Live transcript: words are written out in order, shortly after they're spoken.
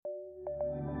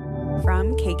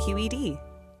from KQED.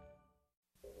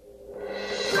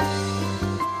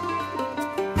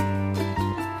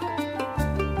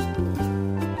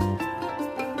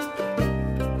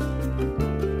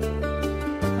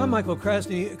 I'm Michael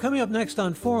Krasny. Coming up next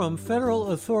on Forum,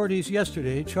 federal authorities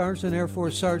yesterday charged an Air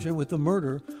Force sergeant with the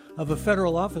murder of a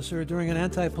federal officer during an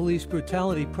anti-police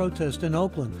brutality protest in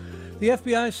Oakland. The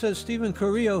FBI says Steven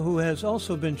Carrillo, who has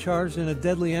also been charged in a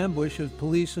deadly ambush of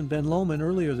police in Ben Lomond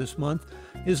earlier this month,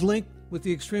 is linked with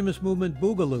the extremist movement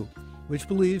Boogaloo, which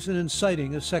believes in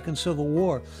inciting a second civil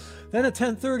war. Then at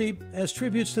 10:30, as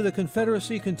tributes to the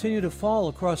Confederacy continue to fall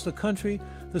across the country,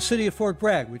 the city of Fort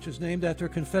Bragg, which is named after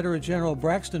Confederate General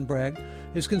Braxton Bragg,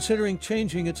 is considering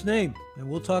changing its name. And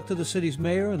we'll talk to the city's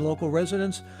mayor and local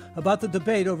residents about the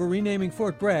debate over renaming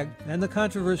Fort Bragg and the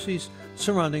controversies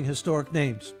surrounding historic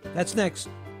names. That's next,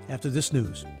 after this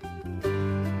news.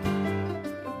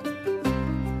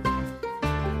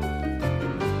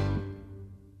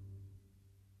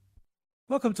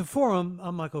 Welcome to Forum.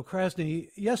 I'm Michael Krasny.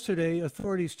 Yesterday,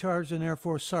 authorities charged an Air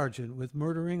Force sergeant with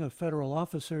murdering a federal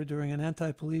officer during an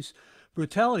anti-police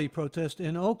brutality protest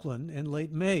in Oakland in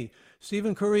late May.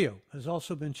 Steven Carrillo has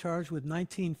also been charged with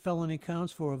 19 felony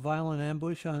counts for a violent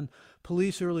ambush on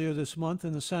police earlier this month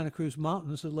in the Santa Cruz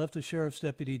mountains that left a sheriff's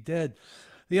deputy dead.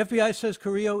 The FBI says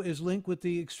Carrillo is linked with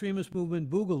the extremist movement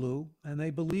Boogaloo, and they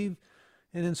believe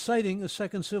in inciting a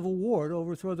second civil war to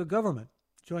overthrow the government.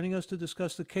 Joining us to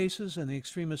discuss the cases and the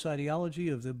extremist ideology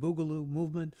of the Boogaloo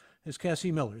movement is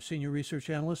Cassie Miller, Senior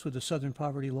Research Analyst with the Southern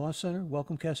Poverty Law Center.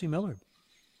 Welcome, Cassie Miller.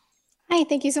 Hi,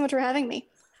 thank you so much for having me.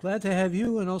 Glad to have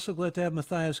you, and also glad to have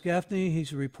Matthias Gaffney.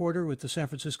 He's a reporter with the San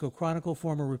Francisco Chronicle,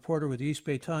 former reporter with the East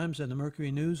Bay Times and the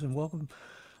Mercury News. And welcome,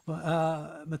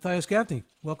 Matthias Gaffney.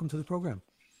 Welcome to the program.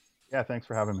 Yeah, thanks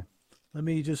for having me. Let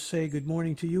me just say good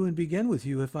morning to you and begin with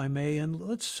you, if I may. And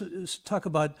let's talk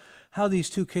about how these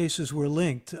two cases were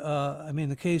linked.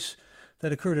 The case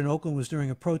that occurred in Oakland was during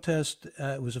a protest.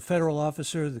 It was a federal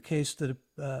officer. The case that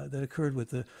occurred with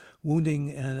the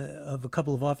wounding of a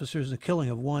couple of officers and the killing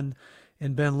of one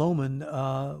in Ben Lomond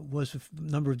was a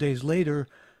number of days later.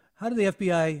 How did the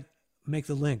FBI make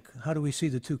the link? How do we see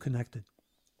the two connected?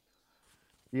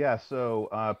 Yeah,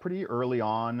 so pretty early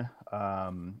on,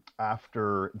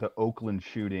 after the Oakland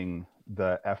shooting,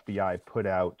 the FBI put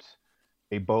out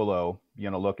a bolo, be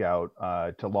on a lookout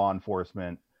to law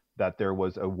enforcement that there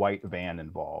was a white van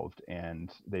involved. And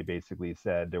they basically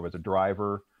said there was a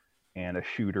driver and a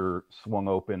shooter swung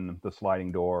open the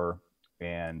sliding door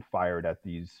and fired at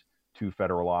these two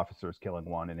federal officers, killing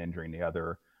one and injuring the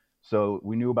other. So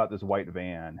we knew about this white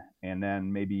van. And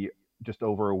then maybe just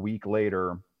over a week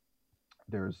later,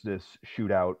 there's this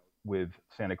shootout with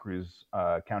Santa Cruz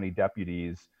County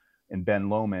deputies in Ben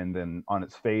Lomond, and on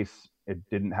its face, it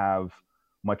didn't have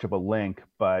much of a link,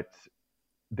 but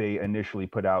they initially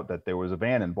put out that there was a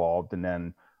van involved. And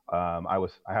then I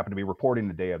happened to be reporting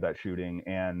the day of that shooting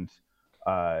and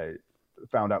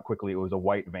found out quickly it was a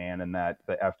white van, and that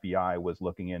the FBI was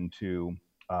looking into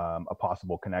a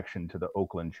possible connection to the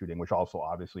Oakland shooting, which also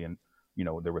obviously,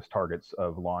 there was targets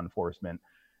of law enforcement.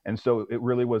 And so it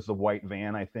really was the white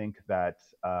van, I think, that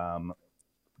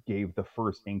gave the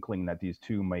first inkling that these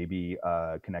two may be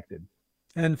connected.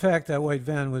 And in fact, that white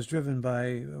van was driven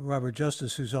by Robert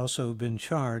Justice, who's also been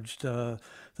charged, though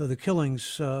the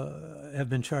killings have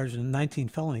been charged in 19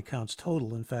 felony counts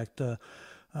total, in fact,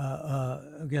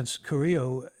 against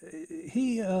Carrillo.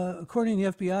 He, according to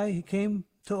the FBI, he came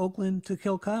to Oakland to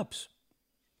kill cops.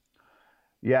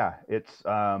 Yeah, it's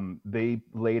they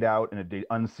laid out in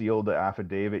unsealed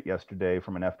affidavit yesterday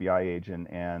from an FBI agent,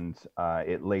 and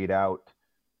it laid out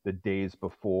the days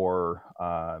before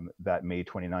that May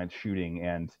 29th shooting.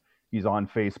 And he's on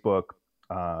Facebook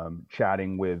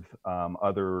chatting with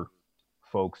other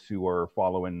folks who are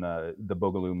following the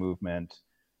Boogaloo movement,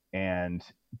 and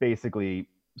basically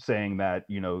saying that,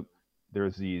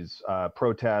 there's these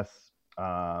protests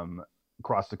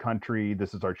across the country.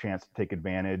 This is our chance to take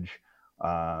advantage.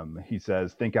 He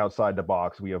says, think outside the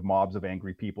box. We have mobs of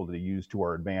angry people to use to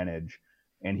our advantage.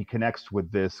 And he connects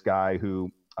with this guy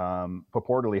who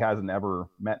purportedly hasn't ever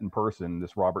met in person,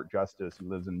 this Robert Justice, who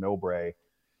lives in Millbrae.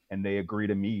 And they agree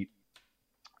to meet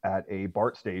at a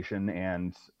BART station.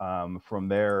 And from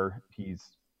there,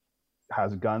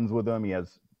 has guns with him. He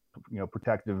has,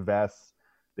 protective vests.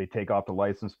 They take off the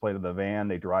license plate of the van.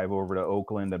 They drive over to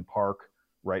Oakland and park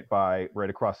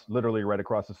literally right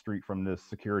across the street from this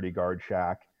security guard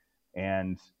shack.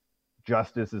 And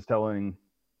Justice is telling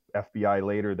FBI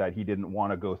later that he didn't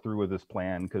want to go through with this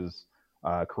plan because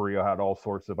Carrillo had all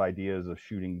sorts of ideas of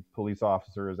shooting police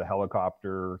officers, a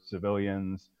helicopter,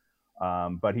 civilians.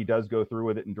 But he does go through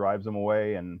with it and drives them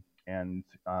away. And and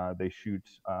they shoot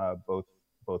both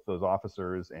those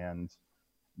officers, and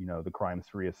the crime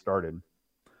spree has started.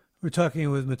 We're talking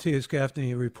with Matthias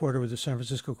Gaffney, a reporter with the San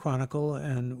Francisco Chronicle,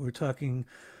 and we're talking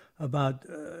about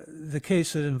the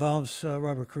case that involves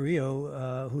Robert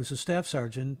Carrillo, who's a staff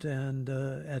sergeant and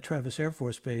at Travis Air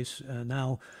Force Base,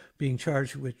 now being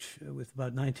charged with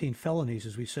about 19 felonies,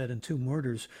 as we said, and 2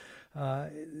 murders.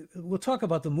 We'll talk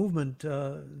about the movement,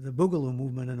 the Boogaloo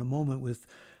movement, in a moment with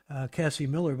Cassie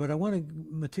Miller, but I want to,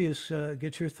 Matthias,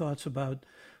 get your thoughts about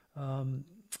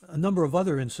a number of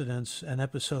other incidents and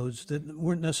episodes that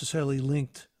weren't necessarily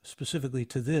linked specifically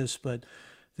to this, but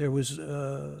there was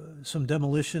some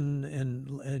demolition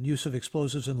and use of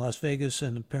explosives in Las Vegas,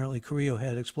 and apparently Carrillo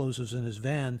had explosives in his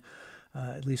van.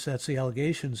 At least that's the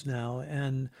allegations now.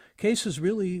 And cases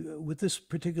really with this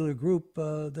particular group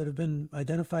that have been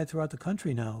identified throughout the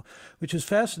country now, which is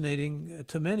fascinating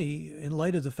to many in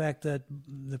light of the fact that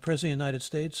the President of the United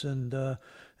States and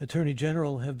Attorney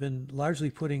General have been largely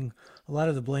putting a lot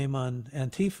of the blame on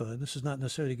Antifa. This is not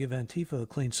necessarily to give Antifa a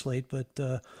clean slate, but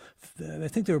I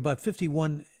think there were about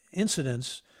 51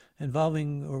 incidents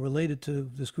involving or related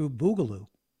to this group Boogaloo.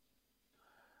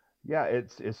 Yeah,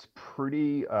 it's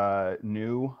pretty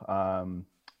new.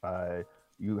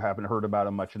 You haven't heard about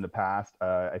them much in the past.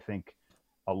 I think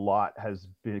a lot has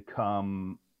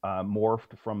become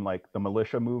morphed from like the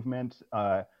militia movement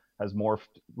has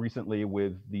morphed recently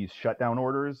with these shutdown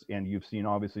orders, and you've seen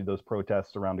obviously those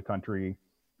protests around the country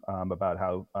about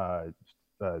how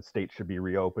states should be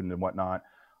reopened and whatnot.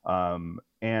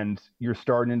 And you're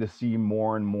starting to see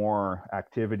more and more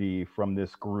activity from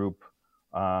this group.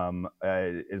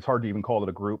 It's hard to even call it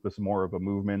a group. It's more of a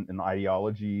movement and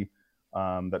ideology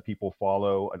that people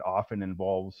follow. It often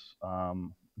involves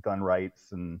gun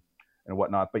rights and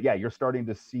whatnot. But yeah, you're starting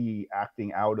to see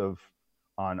acting out of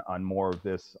on more of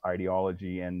this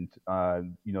ideology. And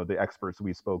the experts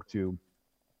we spoke to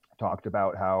talked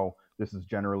about how this is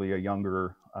generally a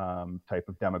younger type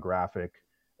of demographic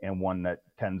and one that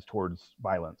tends towards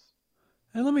violence.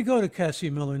 And let me go to Cassie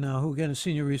Miller now, who again is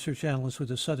senior research analyst with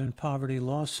the Southern Poverty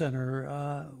Law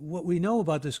Center. What we know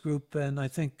about this group, and I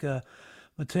think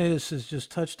Matthias has just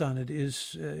touched on it,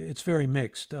 is it's very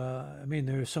mixed. I mean,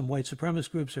 there are some white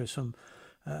supremacist groups, there's some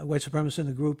white supremacists in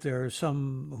the group, there are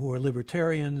some who are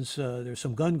libertarians, there's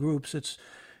some gun groups. It's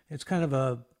kind of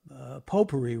a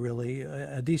potpourri, really,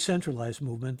 a decentralized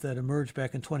movement that emerged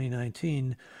back in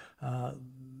 2019.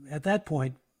 At that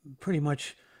point, pretty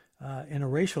much in a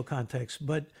racial context.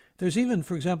 But there's even,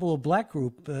 for example, a black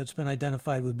group that's been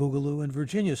identified with Boogaloo in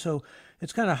Virginia. So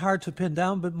it's kind of hard to pin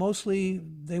down, but mostly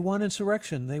they want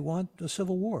insurrection. They want a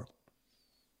civil war.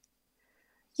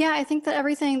 Yeah, I think that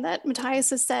everything that Matthias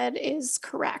has said is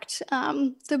correct.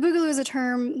 The Boogaloo is a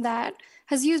term that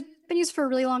has been used for a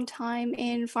really long time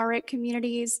in far-right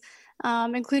communities,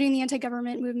 including the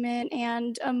anti-government movement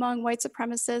and among white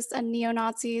supremacists and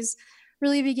neo-Nazis,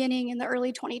 really beginning in the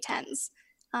early 2010s.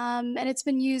 And it's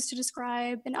been used to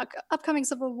describe an upcoming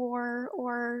civil war,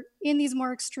 or in these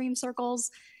more extreme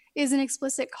circles, is an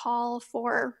explicit call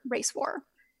for race war.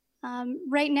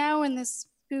 Right now in this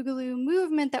Boogaloo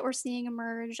movement that we're seeing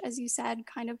emerge, as you said,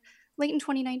 kind of late in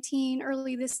 2019,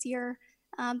 early this year,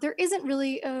 there isn't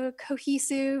really a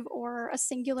cohesive or a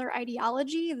singular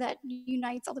ideology that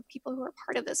unites all the people who are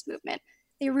part of this movement.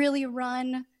 They really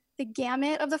run the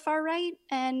gamut of the far right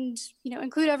and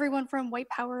include everyone from white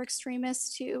power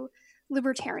extremists to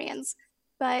libertarians.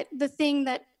 But the thing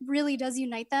that really does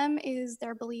unite them is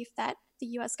their belief that the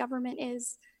US government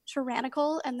is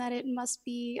tyrannical and that it must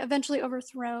be eventually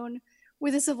overthrown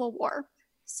with a civil war.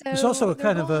 So there's also a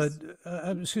kind of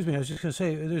excuse me, I was just going to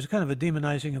say, there's kind of a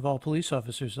demonizing of all police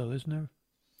officers, though, isn't there?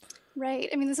 Right.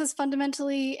 I mean, this is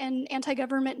fundamentally an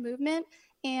anti-government movement,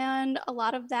 and a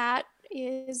lot of that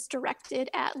is directed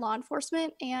at law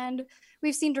enforcement. And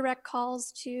we've seen direct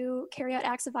calls to carry out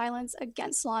acts of violence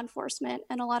against law enforcement.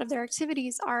 And a lot of their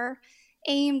activities are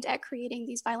aimed at creating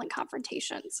these violent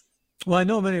confrontations. Well, I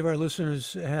know many of our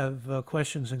listeners have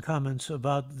questions and comments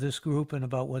about this group and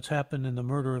about what's happened in the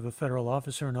murder of a federal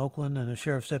officer in Oakland and a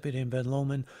sheriff's deputy in Ben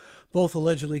Lomond, both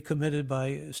allegedly committed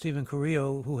by Steven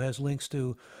Carrillo, who has links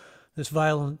to this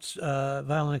violent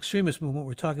extremist movement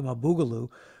we're talking about, Boogaloo.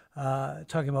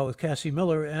 Talking about with Cassie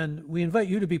Miller, and we invite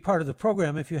you to be part of the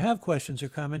program. If you have questions or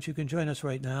comments, you can join us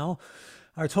right now.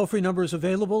 Our toll-free number is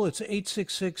available. It's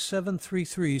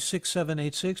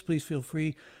 866-733-6786. Please feel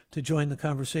free to join the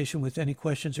conversation with any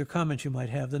questions or comments you might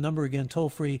have. The number again,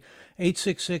 toll-free,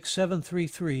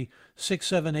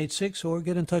 866-733-6786, or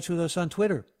get in touch with us on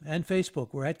Twitter and Facebook.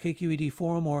 We're at KQED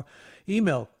Forum, or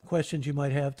email questions you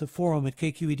might have to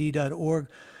forum@kqed.org.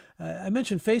 I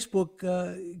mentioned Facebook.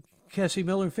 Cassie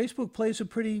Miller, Facebook plays a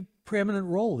pretty preeminent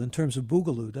role in terms of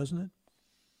Boogaloo, doesn't it?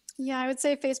 Yeah, I would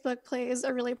say Facebook plays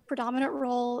a really predominant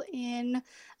role in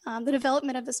the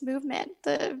development of this movement.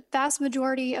 The vast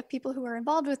majority of people who are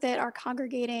involved with it are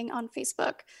congregating on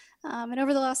Facebook. And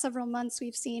over the last several months,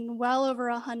 we've seen well over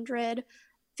 100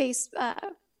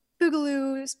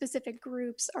 Boogaloo specific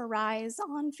groups arise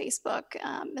on Facebook.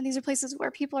 And these are places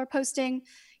where people are posting,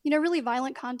 really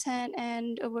violent content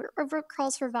and overt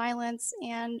calls for violence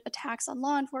and attacks on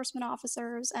law enforcement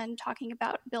officers and talking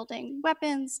about building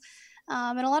weapons.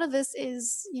 And a lot of this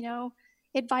is,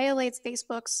 it violates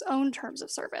Facebook's own terms of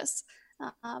service.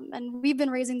 And we've been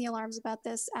raising the alarms about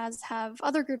this, as have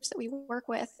other groups that we work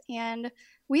with. And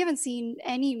we haven't seen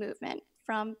any movement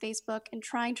from Facebook in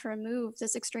trying to remove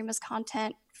this extremist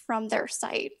content from their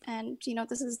site. And,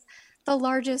 this is the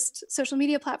largest social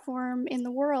media platform in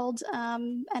the world.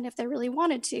 And if they really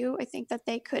wanted to, I think that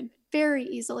they could very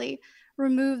easily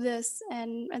remove this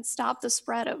and stop the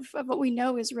spread of what we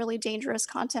know is really dangerous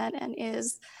content and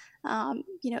is,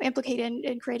 implicated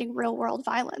in creating real world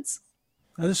violence.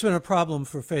 Now, this has been a problem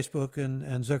for Facebook and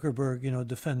Zuckerberg,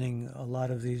 defending a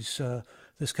lot of this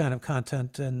kind of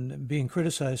content and being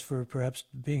criticized for perhaps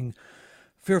being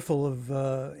fearful of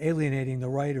alienating the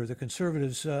right or the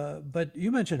conservatives. But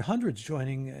you mentioned hundreds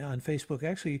joining on Facebook.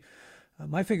 Actually,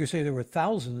 my figures say there were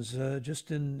thousands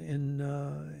just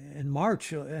in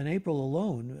March and April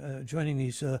alone joining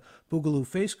these Boogaloo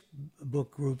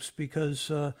Facebook groups, because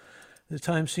the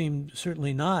time seemed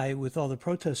certainly nigh with all the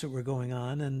protests that were going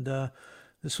on. And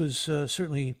this was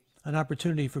certainly an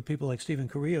opportunity for people like Steven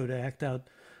Carrillo to act out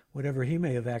whatever he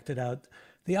may have acted out.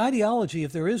 The ideology,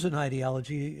 if there is an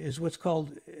ideology, is what's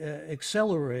called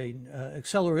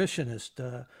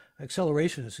accelerationist.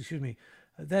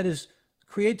 That is,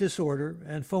 create disorder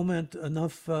and foment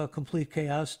enough complete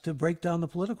chaos to break down the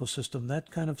political system.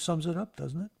 That kind of sums it up,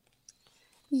 doesn't it?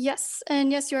 Yes.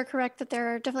 And yes, you are correct that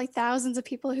there are definitely thousands of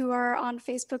people who are on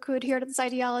Facebook who adhere to this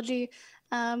ideology.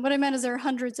 What I meant is there are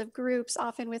hundreds of groups,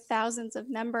 often with thousands of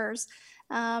members.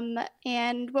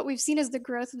 And what we've seen is the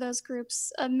growth of those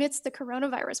groups amidst the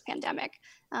coronavirus pandemic,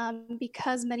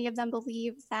 because many of them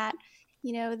believe that,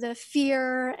 the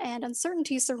fear and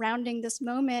uncertainty surrounding this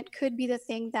moment could be the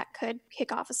thing that could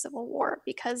kick off a civil war,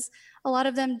 because a lot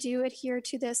of them do adhere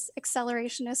to this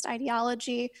accelerationist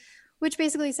ideology, which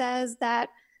basically says that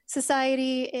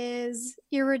society is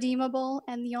irredeemable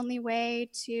and the only way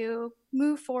to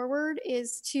move forward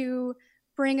is to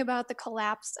bring about the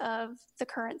collapse of the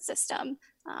current system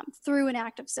through an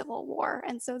act of civil war.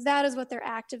 And so that is what they're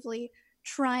actively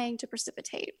trying to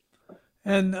precipitate.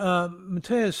 And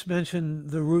Matthias mentioned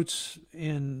the roots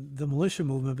in the militia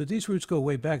movement, but these roots go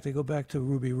way back. They go back to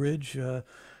Ruby Ridge.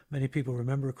 Many people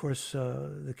remember, of course,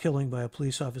 the killing by a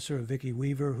police officer of Vicki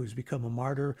Weaver, who's become a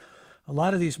martyr. A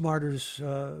lot of these martyrs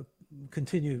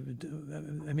continue.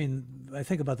 I mean, I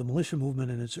think about the militia movement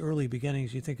in its early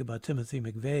beginnings. You think about Timothy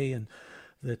McVeigh and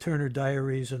the Turner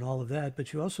Diaries and all of that,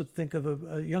 but you also think of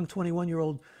a young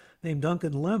 21-year-old named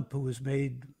Duncan Lemp, who was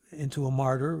made into a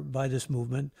martyr by this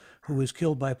movement, who was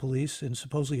killed by police in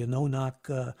supposedly a no-knock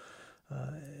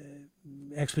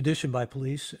expedition by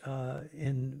police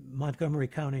in Montgomery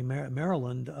County,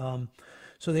 Maryland.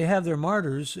 So they have their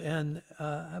martyrs, and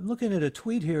I'm looking at a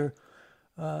tweet here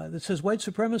that says white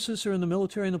supremacists are in the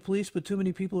military and the police, but too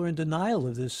many people are in denial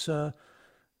of this. Can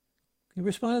you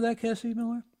respond to that, Cassie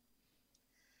Miller?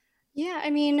 Yeah, I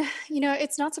mean,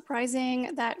 it's not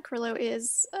surprising that Carrillo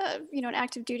is, an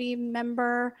active duty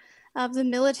member of the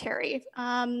military.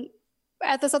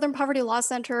 At the Southern Poverty Law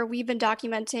Center, we've been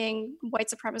documenting white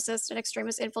supremacist and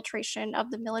extremist infiltration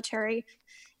of the military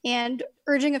and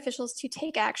urging officials to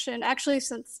take action, actually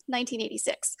since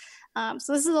 1986.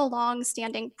 So this is a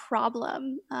long-standing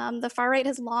problem. The far right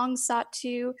has long sought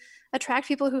to attract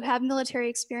people who have military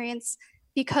experience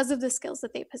because of the skills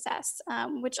that they possess,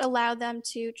 which allow them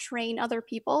to train other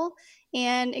people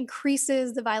and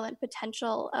increases the violent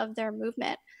potential of their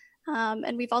movement.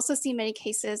 And we've also seen many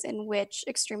cases in which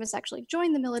extremists actually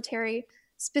join the military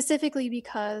specifically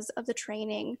because of the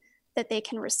training that they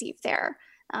can receive there.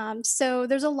 So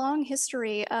there's a long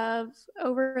history of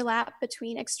overlap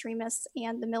between extremists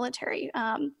and the military.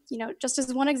 Just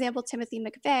as one example, Timothy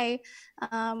McVeigh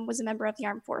was a member of the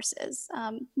armed forces.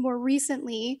 More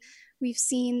recently, we've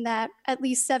seen that at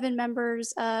least 7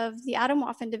 members of the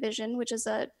Atomwaffen Division, which is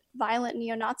a violent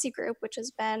neo-Nazi group, which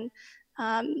has been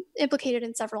implicated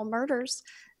in several murders,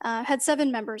 had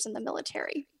 7 members in the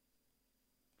military.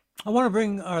 I want to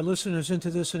bring our listeners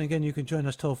into this, and again, you can join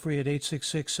us toll free at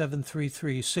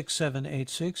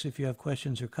 866-733-6786 if you have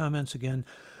questions or comments. Again,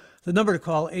 The number to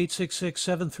call,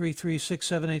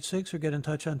 866-733-6786, or get in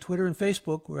touch on Twitter and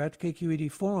Facebook. We're at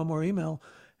KQED Forum, or email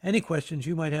any questions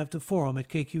you might have to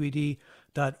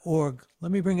forum@kqed.org.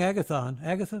 Let me bring Agatha on.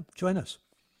 Agatha, join us.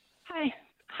 Hi,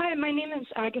 my name is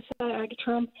Agatha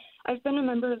Agatram. I've been a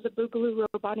member of the Boogaloo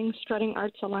Roboting Strutting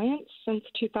Arts Alliance since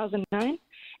 2009,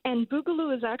 and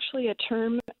Boogaloo is actually a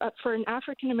term for an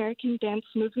African-American dance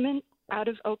movement out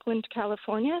of Oakland,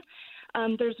 California.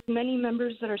 There's many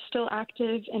members that are still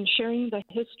active and sharing the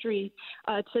history.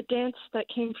 It's a dance that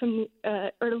came from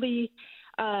the early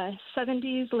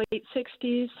 70s, late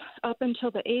 60s, up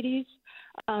until the 80s.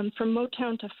 From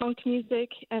Motown to funk music,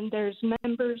 and there's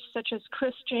members such as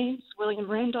Chris James, William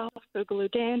Randolph,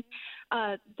 Boogaloo Dan,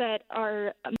 that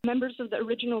are members of the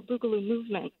original Boogaloo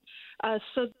movement.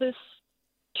 So this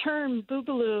term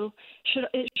Boogaloo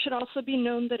should also be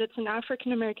known that it's an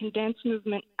African-American dance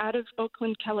movement out of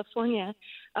Oakland, California,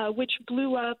 which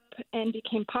blew up and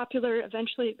became popular.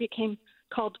 Eventually it became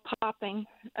called popping.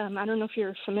 I don't know if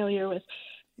you're familiar with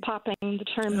popping, the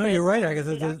term. No, you're right,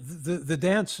 Agatha. The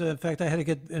dance, in fact, I had to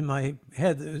get in my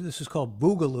head, this is called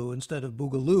Boogaloo instead of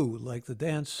Boogaloo, like the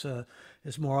dance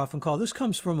is more often called. This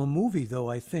comes from a movie, though,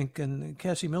 I think, and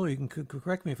Cassie Miller, you can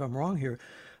correct me if I'm wrong here,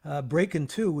 Breakin'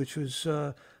 2, which was,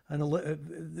 it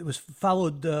was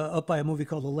followed up by a movie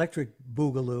called Electric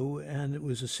Boogaloo, and it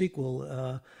was a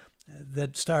sequel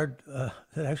that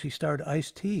actually starred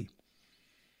Ice-T.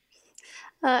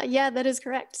 Yeah, that is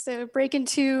correct. So Breakin'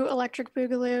 2 Electric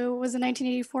Boogaloo was a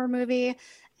 1984 movie,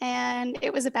 and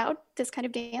it was about this kind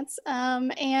of dance.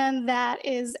 And that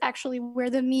is actually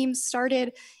where the memes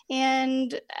started.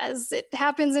 And as it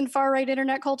happens in far-right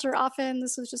internet culture, often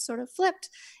this was just sort of flipped,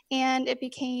 and it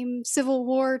became Civil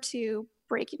War to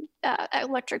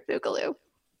Electric Boogaloo.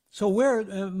 So where,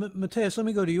 Mateus, let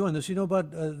me go to you on this. You know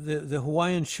about the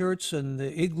Hawaiian shirts and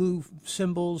the igloo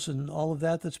symbols and all of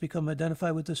that's become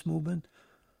identified with this movement?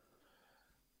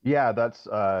 Yeah, that's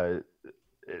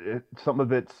some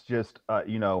of it's just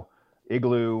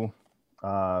igloo,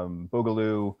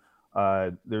 Boogaloo.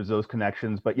 There's those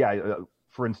connections, but yeah,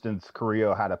 for instance,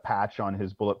 Carrillo had a patch on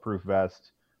his bulletproof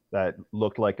vest that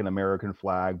looked like an American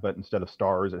flag, but instead of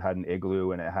stars, it had an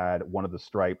igloo, and it had one of the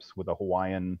stripes with a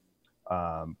Hawaiian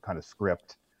kind of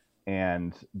script.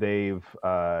 And they've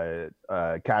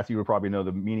Cassie would probably know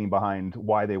the meaning behind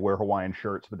why they wear Hawaiian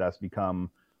shirts, but that's become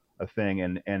a thing.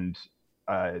 And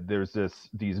there's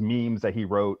these memes that he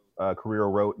wrote, Carrillo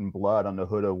wrote in blood on the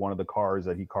hood of one of the cars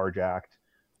that he carjacked,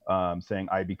 saying,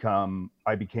 I became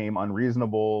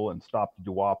unreasonable and stopped the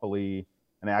duopoly.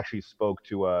 And I actually spoke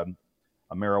to a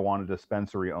marijuana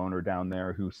dispensary owner down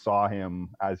there who saw him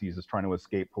as he's just trying to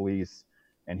escape police.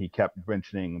 And he kept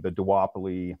mentioning the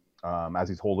duopoly as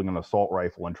he's holding an assault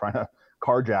rifle and trying to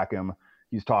carjack him.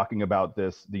 He's talking about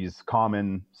these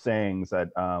common sayings that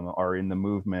are in the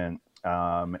movement.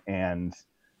 There's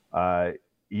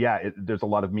a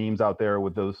lot of memes out there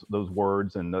with those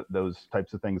words and those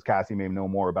types of things. Cassie may know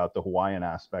more about the Hawaiian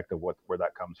aspect of where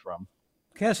that comes from.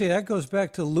 Cassie, that goes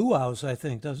back to luau's, I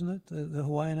think, doesn't it? The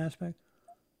Hawaiian aspect?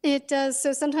 It does.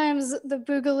 So sometimes the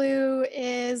Boogaloo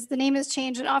the name is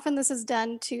changed, and often this is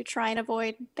done to try and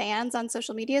avoid bans on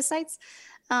social media sites.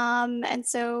 And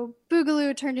so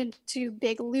Boogaloo turned into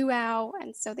Big Luau,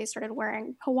 and so they started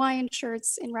wearing Hawaiian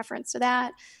shirts in reference to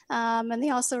that. And they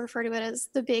also refer to it as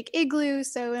the Big Igloo.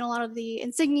 So in a lot of the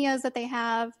insignias that they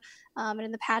have, and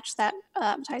in the patch that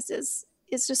Tice is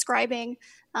describing,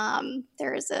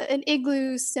 there is an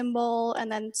igloo symbol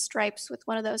and then stripes, with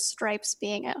one of those stripes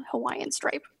being a Hawaiian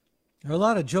stripe. There are a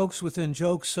lot of jokes within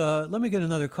jokes. Let me get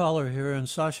another caller here, and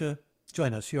Sasha,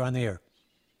 join us. You're on the air.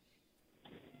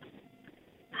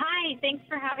 Hi, thanks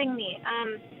for having me.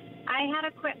 I had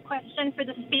a quick question for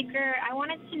the speaker. I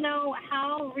wanted to know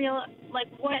how real,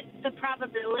 what the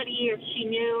probability, if she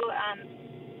knew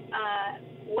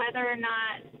whether or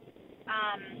not,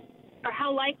 or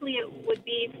how likely it would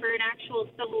be for an actual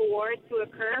civil war to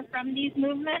occur from these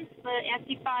movements, the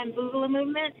Antifa and Boogaloo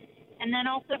movement. And then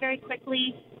also very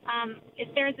quickly,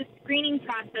 if there's a screening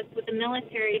process with the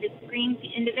military to screen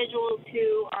individuals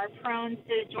who are prone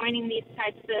to joining these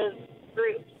types of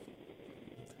groups.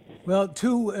 Well,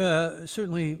 two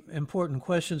certainly important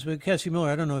questions, but Cassie Miller,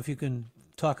 I don't know if you can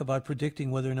talk about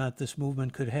predicting whether or not this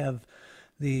movement could have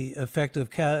the effect of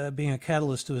being a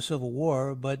catalyst to a civil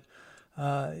war, but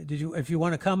if you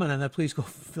want to comment on that, please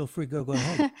feel free, go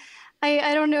ahead.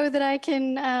 I don't know that I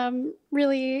can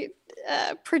really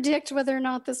predict whether or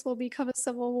not this will become a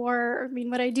civil war. I mean,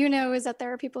 what I do know is that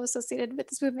there are people associated with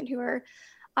this movement who are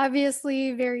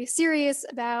obviously very serious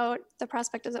about the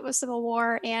prospect of a civil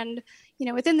war. And,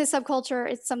 within the subculture,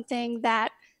 it's something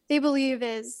that they believe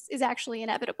is actually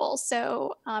inevitable.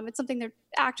 So it's something they're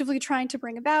actively trying to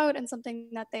bring about and something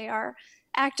that they are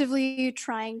actively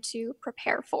trying to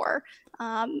prepare for.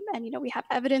 And, we have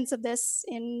evidence of this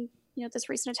in, this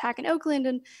recent attack in Oakland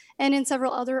and in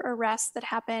several other arrests that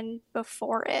happened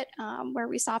before it, where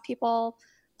we saw people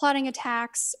plotting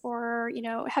attacks or,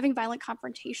 having violent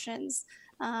confrontations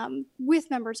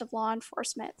with members of law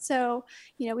enforcement. So,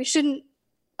 we shouldn't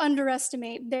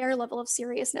underestimate their level of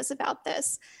seriousness about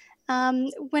this.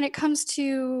 When it comes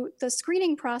to the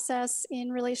screening process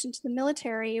in relation to the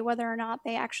military, whether or not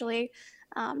they actually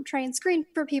try and screen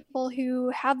for people who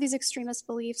have these extremist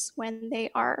beliefs when they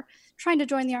are trying to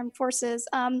join the armed forces,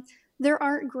 there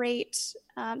aren't great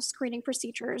screening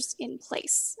procedures in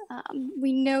place.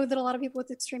 We know that a lot of people with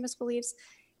extremist beliefs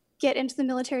get into the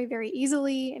military very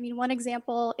easily. I mean, one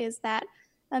example is that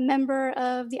a member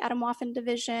of the Atomwaffen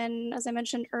division, as I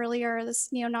mentioned earlier,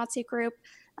 this neo-Nazi group,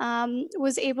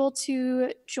 was able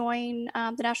to join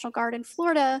the National Guard in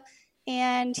Florida,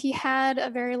 and he had a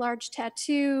very large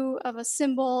tattoo of a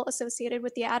symbol associated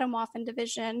with the Atomwaffen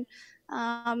division,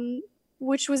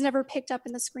 which was never picked up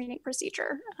in the screening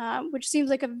procedure, which seems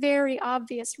like a very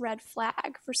obvious red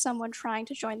flag for someone trying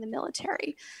to join the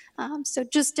military. So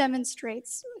it just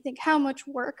demonstrates, I think, how much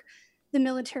work the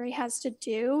military has to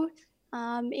do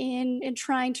in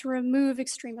trying to remove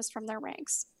extremists from their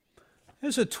ranks.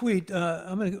 Here's a tweet.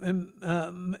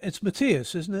 It's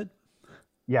Matthias, isn't it?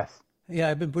 Yes. Yeah,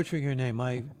 I've been butchering your name.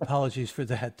 My apologies for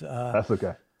that. That's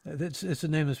okay. It's a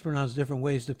name that's pronounced different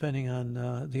ways depending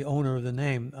on the owner of the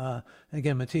name.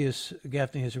 Again, Matthias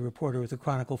Gaffney is a reporter with the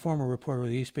Chronicle, former reporter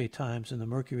with the East Bay Times and the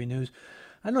Mercury News.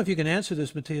 I don't know if you can answer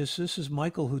this, Matthias. This is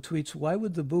Michael who tweets, why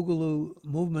would the Boogaloo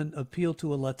movement appeal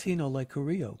to a Latino like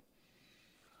Carrillo?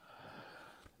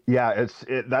 Yeah,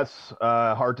 that's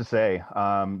hard to say.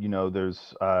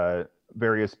 There's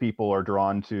various people are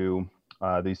drawn to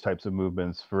these types of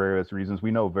movements for various reasons.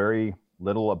 We know very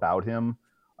little about him.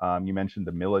 You mentioned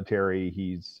the military.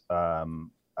 He's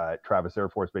at Travis Air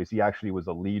Force Base. He actually was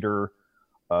a leader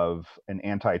of an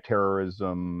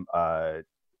anti-terrorism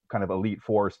kind of elite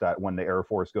force that when the Air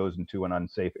Force goes into an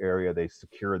unsafe area, they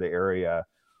secure the area.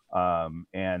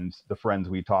 And the friends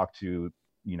we talked to,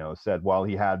 said while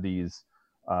he had these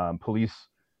police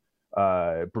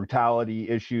brutality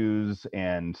issues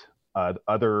and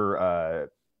other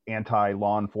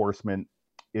anti-law enforcement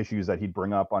issues that he'd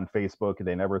bring up on Facebook,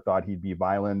 they never thought he'd be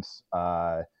violent.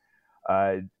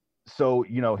 So,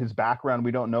 his background,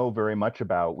 we don't know very much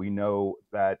about. We know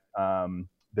that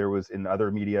there was in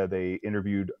other media, they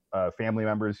interviewed family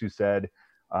members who said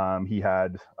he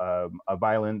had a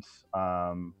violent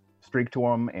streak to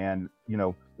him. And,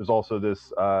 there's also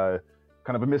this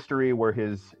kind of a mystery where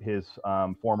his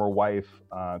former wife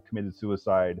committed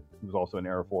suicide, who was also in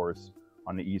Air Force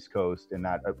on the East Coast, and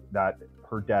that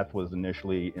her death was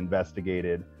initially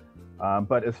investigated.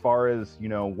 But as far as,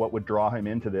 what would draw him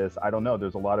into this, I don't know.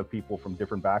 There's a lot of people from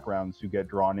different backgrounds who get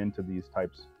drawn into these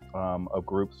types of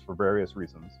groups for various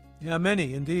reasons. Yeah,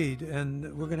 many indeed.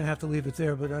 And we're going to have to leave it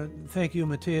there. But thank you,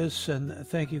 Matthias, and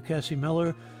thank you, Cassie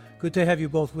Miller. Good to have you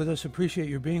both with us. Appreciate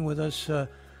your being with us.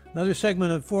 Another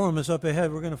segment of Forum is up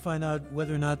ahead. We're going to find out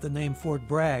whether or not the name Fort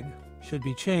Bragg should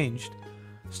be changed.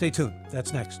 Stay tuned.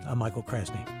 That's next. I'm Michael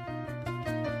Krasny.